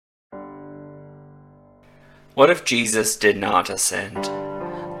What if Jesus did not ascend?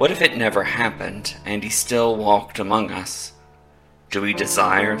 What if it never happened and he still walked among us? Do we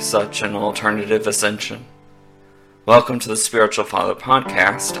desire such an alternative ascension? Welcome to the Spiritual Father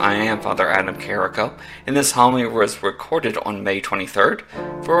Podcast. I am Father Adam Carrico, and this homily was recorded on May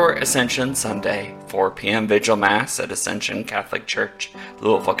 23rd for Ascension Sunday, 4 p.m. Vigil Mass at Ascension Catholic Church,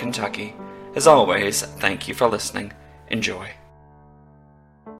 Louisville, Kentucky. As always, thank you for listening. Enjoy.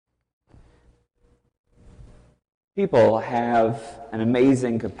 People have an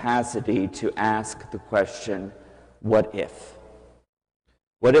amazing capacity to ask the question, what if?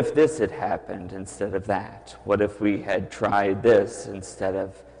 What if this had happened instead of that? What if we had tried this instead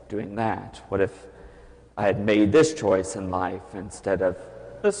of doing that? What if I had made this choice in life instead of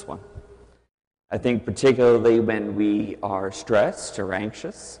this one? I think particularly when we are stressed or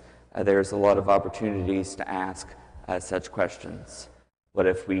anxious, there's a lot of opportunities to ask such questions. What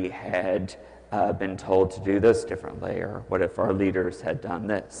if we had been told to do this differently, or what if our leaders had done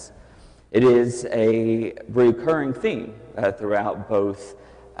this? It is a recurring theme throughout both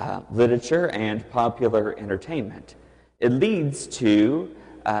literature and popular entertainment. It leads to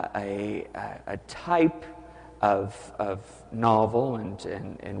a type of novel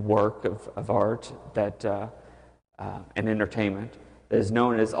and work of art that and entertainment that is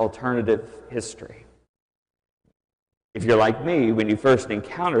known as alternative history. If you're like me, when you first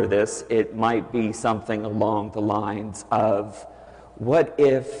encounter this, it might be something along the lines of, what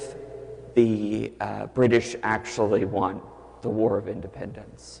if the British actually won the War of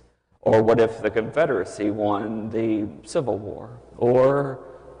Independence? Or what if the Confederacy won the Civil War? Or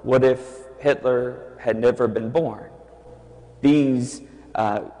what if Hitler had never been born? These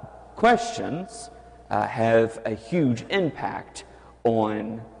questions have a huge impact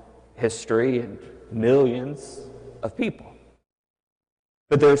on history and millions of people.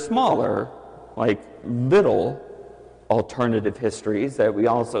 But there are smaller, like little alternative histories that we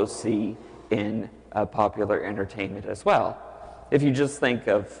also see in popular entertainment as well. If you just think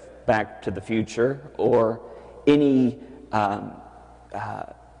of Back to the Future or any time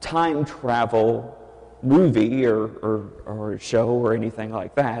travel movie or show or anything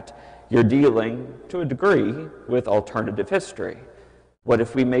like that, you're dealing to a degree with alternative history. What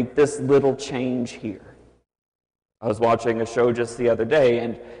if we make this little change here? I was watching a show just the other day,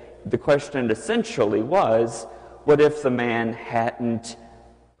 and the question essentially was, what if the man hadn't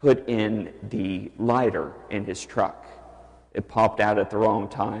put in the lighter in his truck? It popped out at the wrong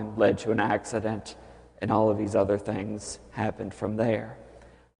time, led to an accident, and all of these other things happened from there.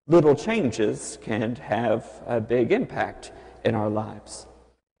 Little changes can have a big impact in our lives.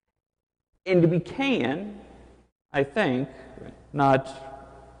 And we can, I think, not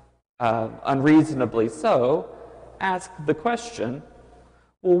unreasonably so, ask the question,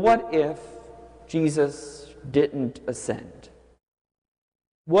 well, what if Jesus didn't ascend?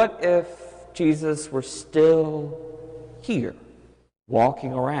 What if Jesus were still here,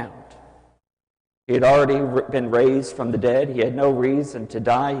 walking around? He had already been raised from the dead. He had no reason to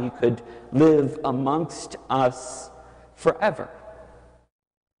die. He could live amongst us forever.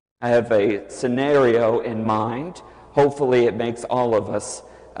 I have a scenario in mind. Hopefully it makes all of us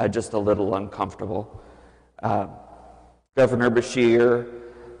just a little uncomfortable. Governor Beshear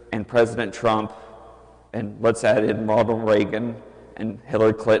and President Trump, and let's add in Ronald Reagan and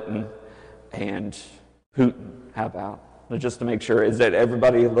Hillary Clinton and Putin. How about? Just to make sure, is that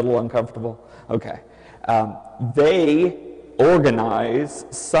everybody a little uncomfortable? Okay. They organize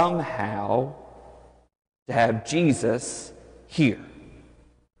somehow to have Jesus here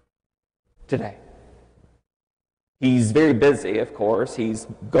today. He's very busy, of course. He's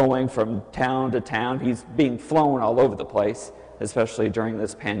going from town to town. He's being flown all over the place, especially during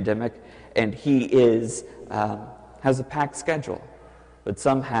this pandemic. And he has a packed schedule. But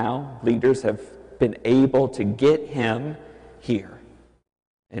somehow, leaders have been able to get him here.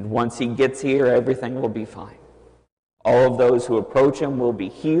 And once he gets here, everything will be fine. All of those who approach him will be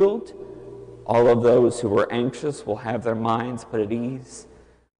healed. All of those who are anxious will have their minds put at ease.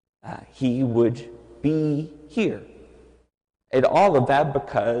 He would be here. And all of that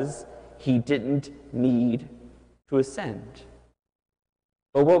because he didn't need to ascend.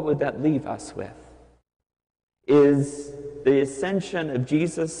 But what would that leave us with? Is the ascension of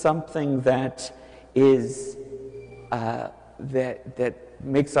Jesus something that is that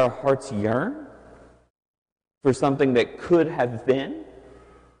makes our hearts yearn for something that could have been?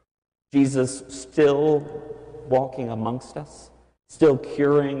 Jesus still walking amongst us, still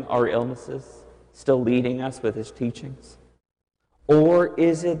curing our illnesses, still leading us with his teachings? Or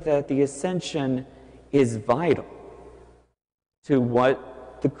is it that the ascension is vital to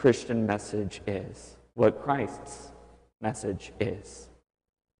what the Christian message is? what Christ's message is.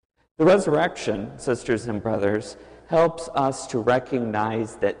 The resurrection, sisters and brothers, helps us to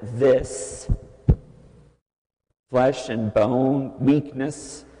recognize that this flesh and bone,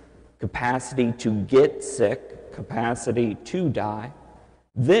 weakness, capacity to get sick, capacity to die,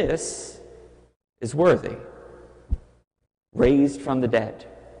 this is worthy, raised from the dead.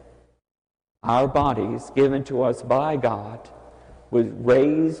 Our bodies, given to us by God, was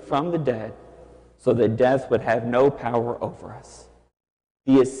raised from the dead so that death would have no power over us.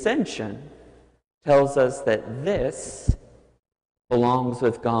 The ascension tells us that this belongs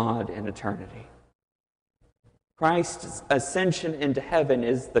with God in eternity. Christ's ascension into heaven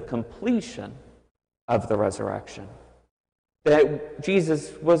is the completion of the resurrection. That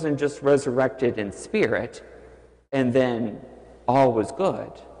Jesus wasn't just resurrected in spirit and then all was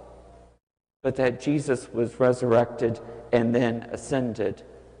good, but that Jesus was resurrected and then ascended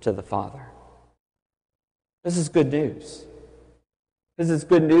to the Father. This is good news. This is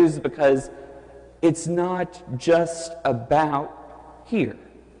good news because it's not just about here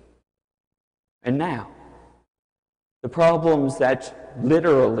and now. The problems that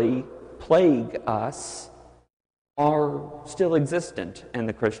literally plague us are still existent in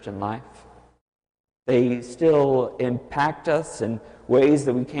the Christian life. They still impact us in ways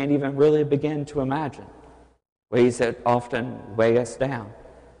that we can't even really begin to imagine, ways that often weigh us down.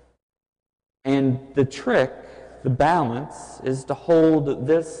 And the trick, the balance, is to hold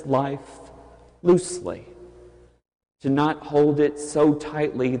this life loosely, to not hold it so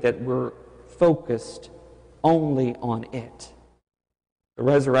tightly that we're focused only on it. The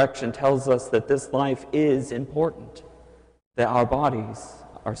resurrection tells us that this life is important, that our bodies,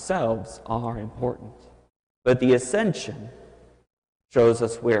 ourselves, are important. But the ascension shows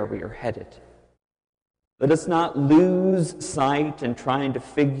us where we are headed. Let us not lose sight in trying to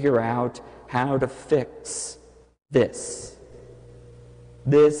figure out how to fix this.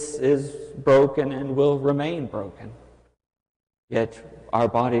 This is broken and will remain broken. Yet our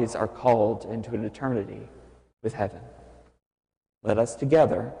bodies are called into an eternity with heaven. Let us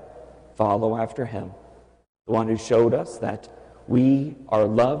together follow after him, the one who showed us that we are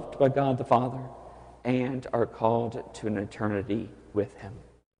loved by God the Father and are called to an eternity with him.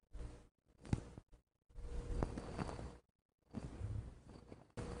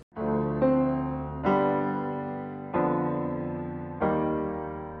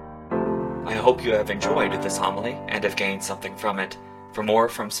 I hope you have enjoyed this homily and have gained something from it. For more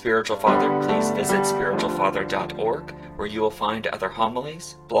from Spiritual Father, please visit spiritualfather.org, where you will find other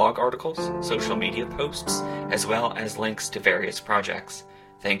homilies, blog articles, social media posts, as well as links to various projects.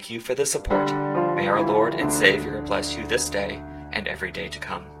 Thank you for the support. May our Lord and Savior bless you this day and every day to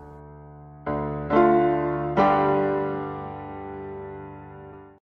come.